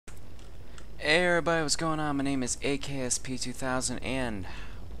Hey everybody, what's going on? My name is AKSP2000 and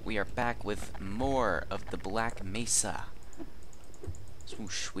we are back with more of the Black Mesa.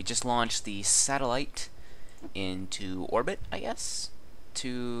 Swoosh. We just launched the satellite into orbit, I guess,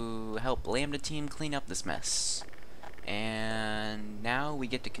 to help Lambda team clean up this mess. And now we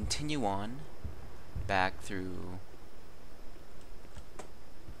get to continue on back through...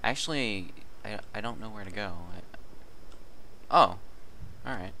 Actually, I don't know where to go. Oh,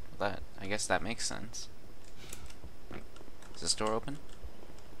 alright. I guess that makes sense. Is this door open?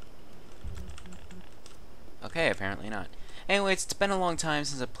 Okay, apparently not. Anyways, it's been a long time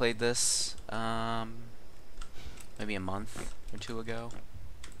since I played this. Maybe a month or two ago.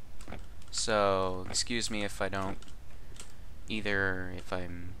 So, excuse me if I don't... How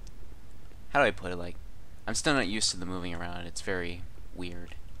do I put it? Like, I'm still not used to the moving around. It's very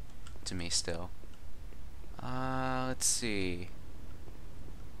weird to me still. Let's see.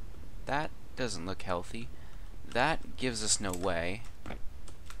 That doesn't look healthy. That gives us no way.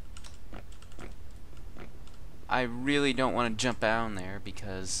 I really don't want to jump down there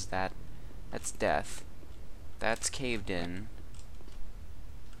because that's death. That's caved in.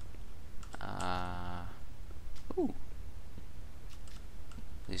 Ooh.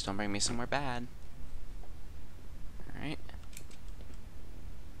 Please don't bring me somewhere bad. Alright.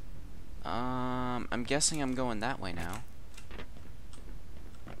 I'm guessing I'm going that way now.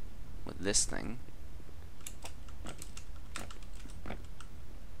 With this thing.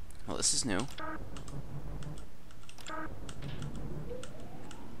 Well, this is new.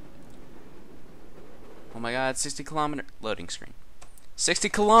 Oh my god, 60-kilometer loading screen. 60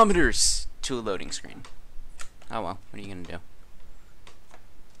 kilometers to a loading screen. Oh well, what are you gonna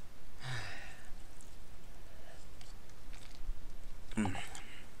do?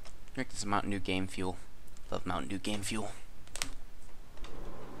 Drink this Mountain Dew game fuel. Love Mountain Dew game fuel.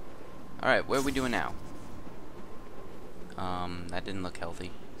 Alright, what are we doing now? That didn't look healthy.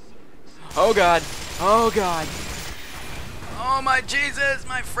 Oh god! Oh god! Oh my Jesus!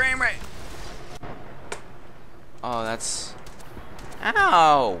 My frame rate! Oh, that's...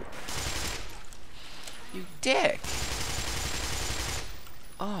 Ow! You dick!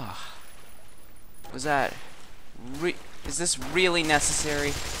 Oh. Was that... Is this really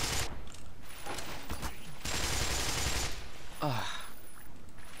necessary? Ugh.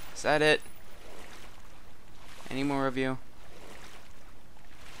 Is that it? Any more of you?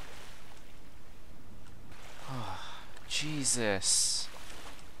 Oh, Jesus.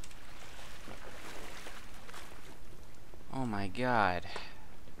 Oh my god.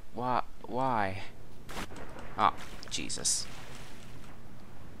 Why? Oh, Jesus.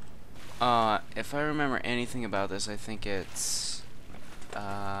 If I remember anything about this, I think it's...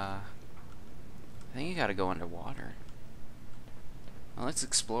 I think you gotta go underwater. Well, let's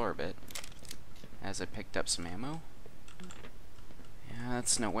explore a bit. As I picked up some ammo. Yeah,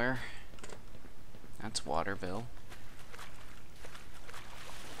 that's nowhere. That's Waterville.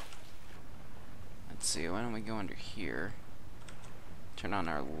 Let's see, why don't we go under here? Turn on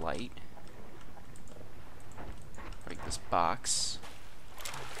our light. Break this box.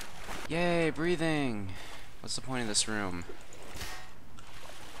 Yay, breathing! What's the point of this room?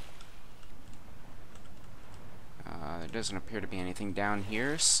 There doesn't appear to be anything down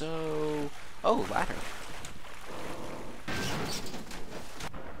here, so... Oh, ladder.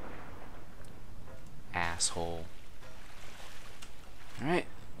 Asshole. Alright,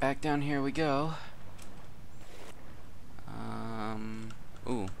 back down here we go.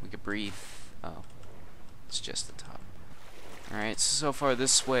 Ooh, we could breathe. Oh, it's just the top. Alright, so far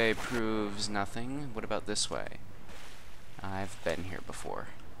this way proves nothing. What about this way? I've been here before.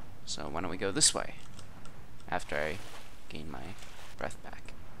 So why don't we go this way? After I gain my breath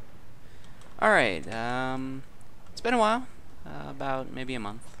back. Alright, it's been a while. About maybe a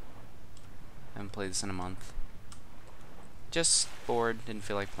month. I haven't played this in a month. Just bored, didn't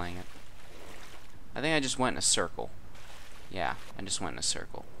feel like playing it. I think I just went in a circle. Yeah, I just went in a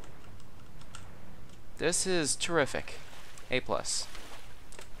circle. This is terrific. A+. 5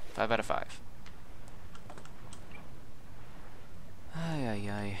 out of 5. Ay, ay,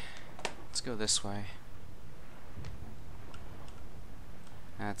 ay. Let's go this way.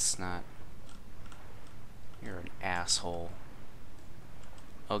 That's not... You're an asshole.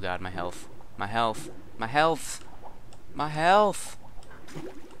 Oh god, my health. My health. My health! My health!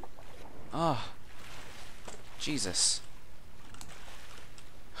 Oh. Jesus.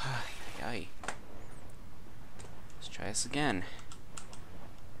 Ay, ay, ay. Let's try this again.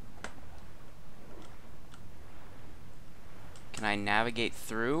 Can I navigate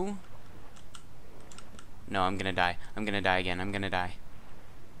through? No, I'm gonna die. I'm gonna die again. I'm gonna die.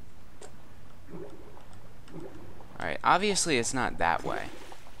 Alright, obviously it's not that way.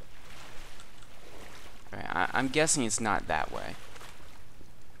 Alright, I'm guessing it's not that way.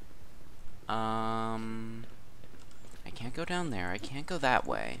 I can't go down there. I can't go that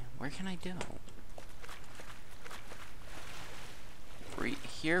way. Where can I go?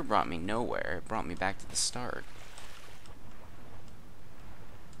 Here brought me nowhere. It brought me back to the start.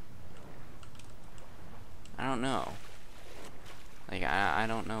 I don't know. Like, I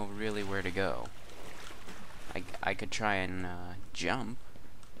don't know really where to go. I could try and jump.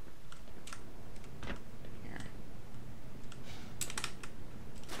 Here.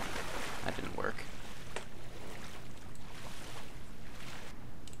 That didn't work.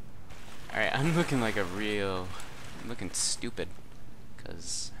 Alright, I'm looking like a real... I'm looking stupid.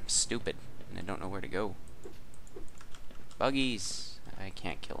 Because I'm stupid and I don't know where to go. Buggies! I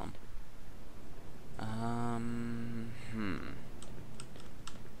can't kill them.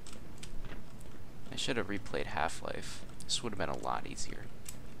 I should have replayed Half-Life. This would have been a lot easier.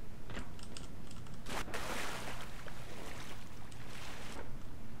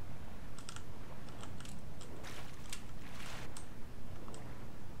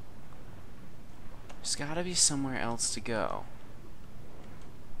 There's gotta be somewhere else to go.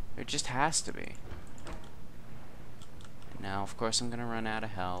 There just has to be. And now, of course, I'm gonna run out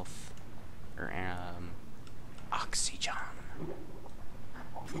of health. Or, oxygen.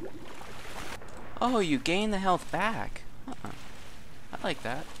 Oh, you gain the health back. I like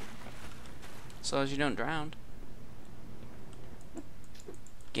that. As long as you don't drown.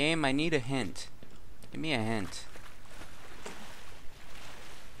 Game, I need a hint. Give me a hint.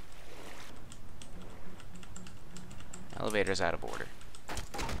 Elevator's out of order.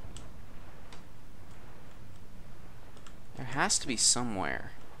 There has to be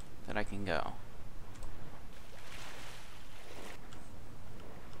somewhere that I can go.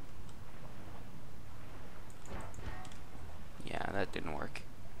 Yeah, that didn't work.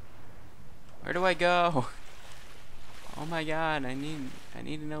 Where do I go? Oh my god, I need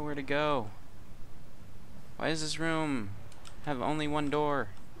to know where to go. Why does this room have only one door?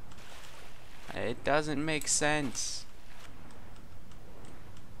 It doesn't make sense.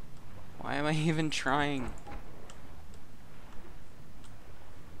 Why am I even trying?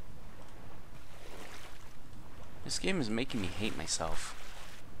 This game is making me hate myself.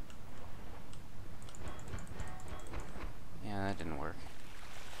 Yeah, that didn't work.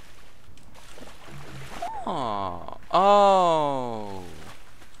 Oh. Oh.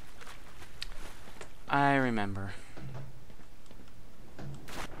 I remember.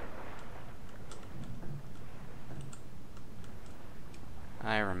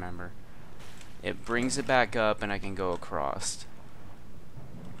 I remember. It brings it back up and I can go across.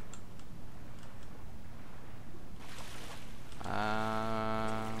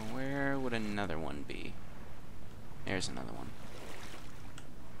 Where would another one be? There's another one.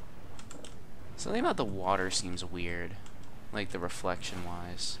 Something about the water seems weird. Like the reflection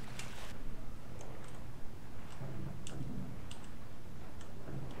wise.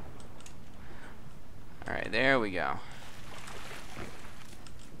 Alright, there we go.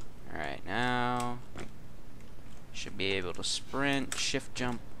 Alright, now should be able to sprint, shift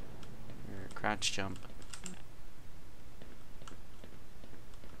jump, or crouch jump.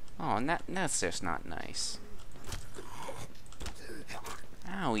 Oh, and that's just not nice.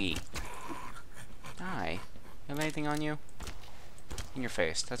 Owie. Die. You have anything on you? In your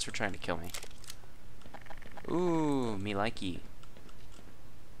face. That's for trying to kill me. Ooh, me likey.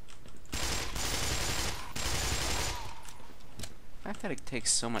 The fact that it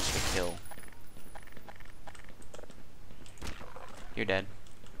takes so much to kill. You're dead.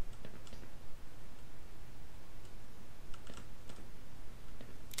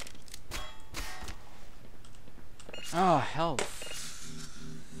 Oh, health.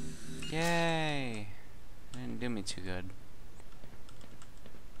 Yay. Didn't do me too good.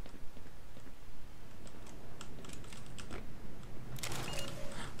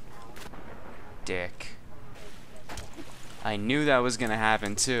 Dick. I knew that was gonna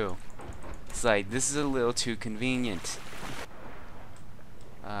happen too. It's like, this is a little too convenient.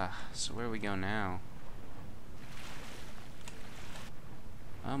 So where we go now?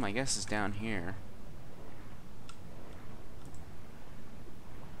 I guess it's down here.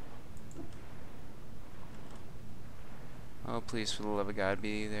 Oh, please, for the love of God,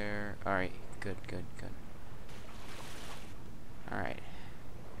 be there. Alright, good, good, good. Alright.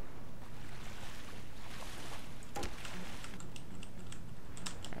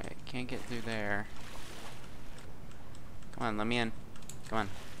 Alright, can't get through there. Come on, let me in. Come on.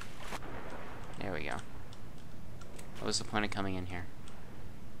 There we go. What was the point of coming in here?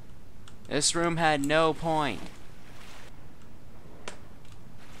 This room had no point.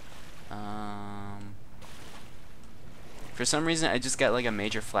 For some reason, I just got like a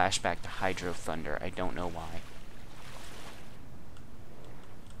major flashback to Hydro Thunder. I don't know why.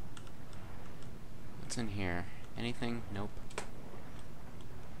 What's in here? Anything? Nope.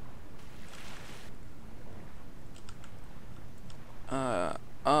 Oh.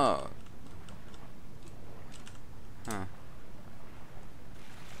 Huh.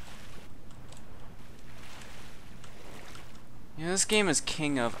 Yeah, this game is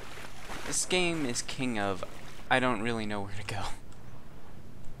king of... I don't really know where to go.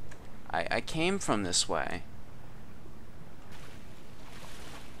 I came from this way.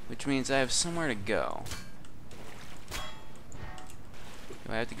 Which means I have somewhere to go.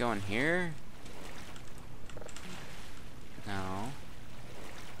 Do I have to go in here? No.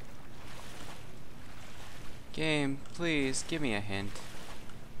 Game, please, give me a hint.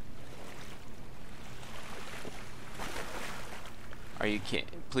 Are you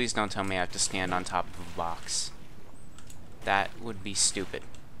kidding? Please don't tell me I have to stand on top of a box. That would be stupid.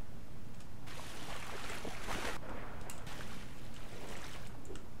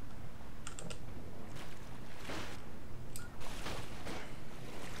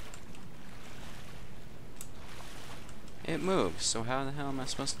 It moves, so how the hell am I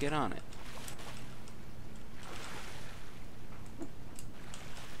supposed to get on it?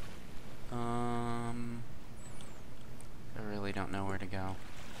 I really don't know where to go.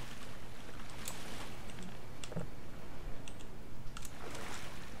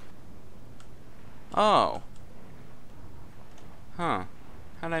 Oh! Huh.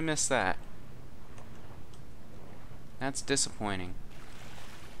 How'd I miss that? That's disappointing.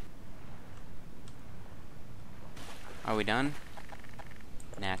 Are we done?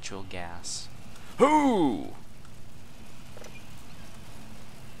 Natural gas. Hoo!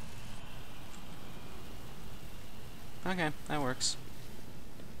 Okay, that works.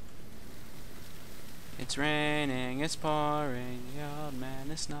 It's raining, it's pouring, the old man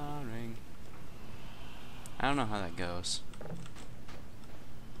is snoring. I don't know how that goes.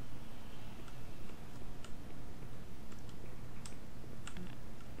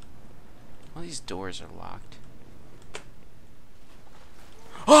 All these doors are locked.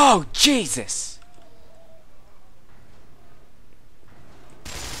 Oh, Jesus!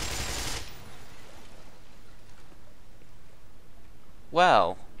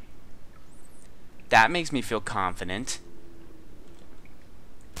 Well, that makes me feel confident.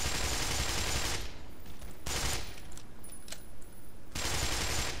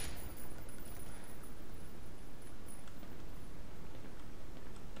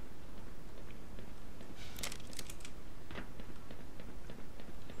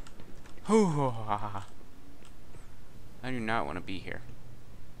 I do not want to be here.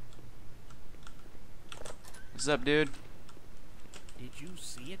 What's up, dude? Did you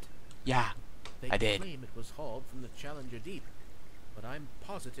see it? Yeah, I did. They claim it was hauled from the Challenger Deep, but I'm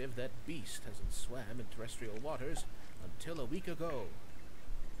positive that beast hasn't swam in terrestrial waters until a week ago.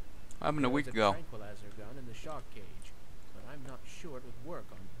 What happened a week ago? There was a tranquilizer gun in the shark cage, but I'm not sure it would work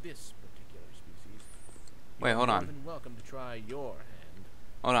on this particular species. Wait, hold on. You're more than welcome to try your hand.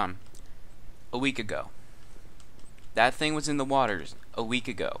 Hold on. A week ago. That thing was in the waters a week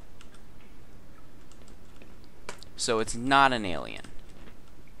ago. So it's not an alien.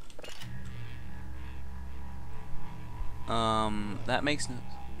 That makes no...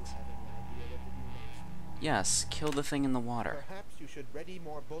 Yes, kill the thing in the water. Perhaps you should ready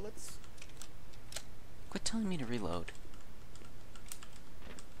more bullets? Quit telling me to reload.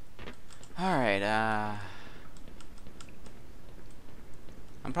 Alright,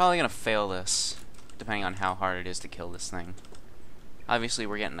 I'm probably gonna fail this, depending on how hard it is to kill this thing. Obviously,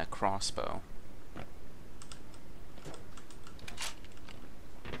 we're getting a crossbow.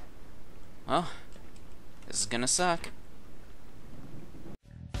 Well, this is gonna suck.